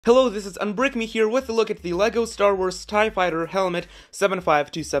Hello, this is Unbrick Me here with a look at the LEGO Star Wars TIE Fighter helmet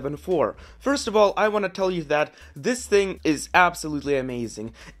 75274. First of all, I want to tell you that this thing is absolutely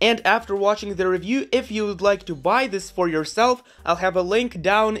amazing. And after watching the review, if you would like to buy this for yourself, I'll have a link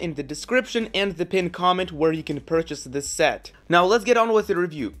down in the description and the pinned comment where you can purchase this set. Now let's get on with the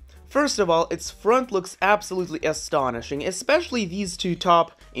review. First of all, its front looks absolutely astonishing, especially these two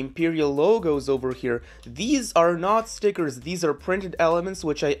top Imperial logos over here. These are not stickers, these are printed elements,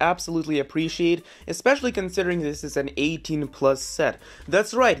 which I absolutely appreciate, especially considering this is an 18+ set.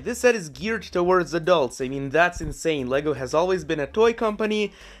 That's right, this set is geared towards adults. I mean, that's insane. LEGO has always been a toy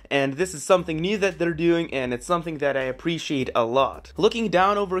company, and this is something new that they're doing, and it's something that I appreciate a lot. Looking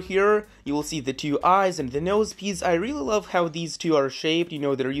down over here, you will see the two eyes and the nose piece. I really love how these two are shaped. You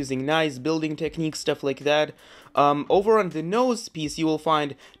know, they're using nice building techniques, stuff like that. Over on the nose piece, you will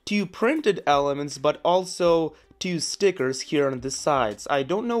find two printed elements, but also two stickers here on the sides. I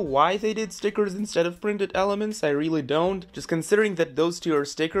don't know why they did stickers instead of printed elements, I really don't. Just considering that those two are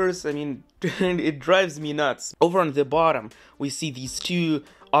stickers, I mean, it drives me nuts. Over on the bottom, we see these two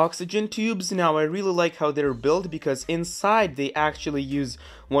oxygen tubes. Now, I really like how they're built because inside they actually use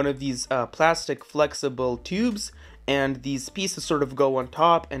one of these plastic flexible tubes, and these pieces sort of go on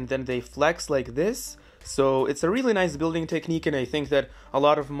top and then they flex like this. So it's a really nice building technique, and I think that a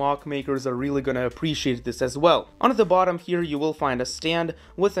lot of mock makers are really gonna appreciate this as well. On the bottom here you will find a stand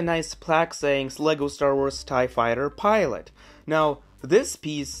with a nice plaque saying LEGO Star Wars TIE Fighter Pilot. Now, this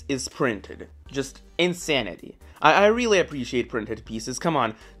piece is printed. Just insanity. I really appreciate printed pieces. Come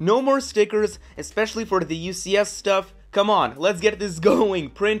on, no more stickers, especially for the UCS stuff. Come on, let's get this going.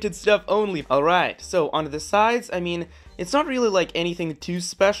 Printed stuff only. Alright, so on the sides, I mean, it's not really like anything too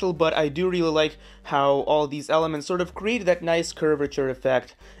special, but I do really like how all these elements sort of create that nice curvature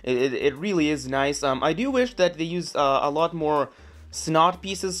effect. It really is nice. I do wish that they use a lot more snot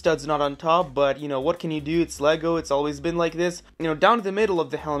pieces, studs not on top, but you know, what can you do? It's LEGO, it's always been like this. You know, down the middle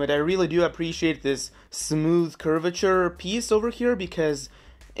of the helmet, I really do appreciate this smooth curvature piece over here because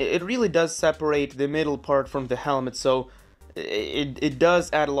it really does separate the middle part from the helmet, so it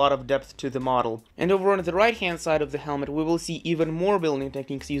does add a lot of depth to the model. And over on the right hand side of the helmet, we will see even more building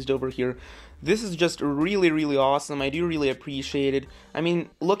techniques used over here. This is just really awesome. I do really appreciate it. I mean,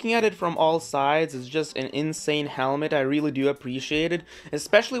 looking at it from all sides, it's just an insane helmet. I really do appreciate it,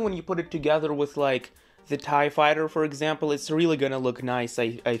 especially when you put it together with like the TIE Fighter, for example. It's really gonna look nice,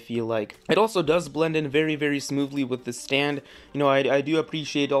 I feel like. It also does blend in very smoothly with the stand. You know, I do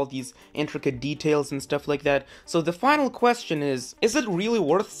appreciate all these intricate details and stuff like that. So the final question is it really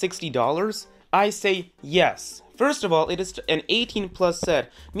worth $60? I say yes. First of all, it is an 18+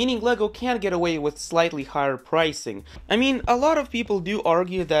 set, meaning LEGO can get away with slightly higher pricing. I mean, a lot of people do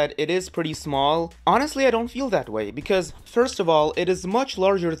argue that it is pretty small. Honestly, I don't feel that way, because first of all, it is much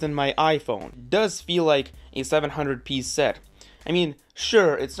larger than my iPhone. It does feel like a 700-piece set. I mean,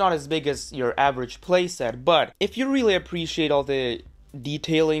 sure, it's not as big as your average playset, but if you really appreciate all the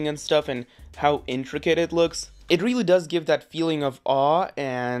detailing and stuff and how intricate it looks, it really does give that feeling of awe,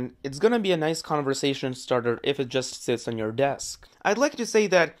 and it's gonna be a nice conversation starter if it just sits on your desk. I'd like to say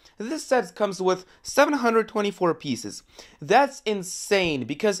that this set comes with 724 pieces. That's insane,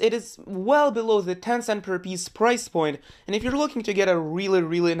 because it is well below the 10 cent per piece price point, and if you're looking to get a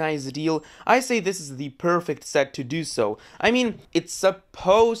really nice deal, I say this is the perfect set to do so. I mean, it's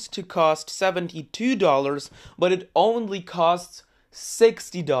supposed to cost $72, but it only costs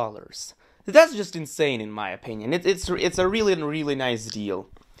 $60. That's just insane in my opinion. It's a really nice deal.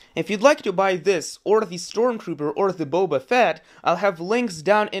 If you'd like to buy this, or the Stormtrooper, or the Boba Fett, I'll have links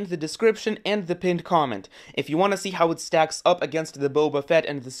down in the description and the pinned comment. If you want to see how it stacks up against the Boba Fett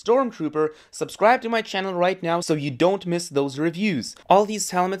and the Stormtrooper, subscribe to my channel right now so you don't miss those reviews. All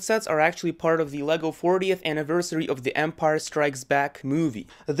these helmet sets are actually part of the LEGO 40th anniversary of the Empire Strikes Back movie.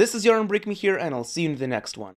 This is your Unbrick Me here, and I'll see you in the next one.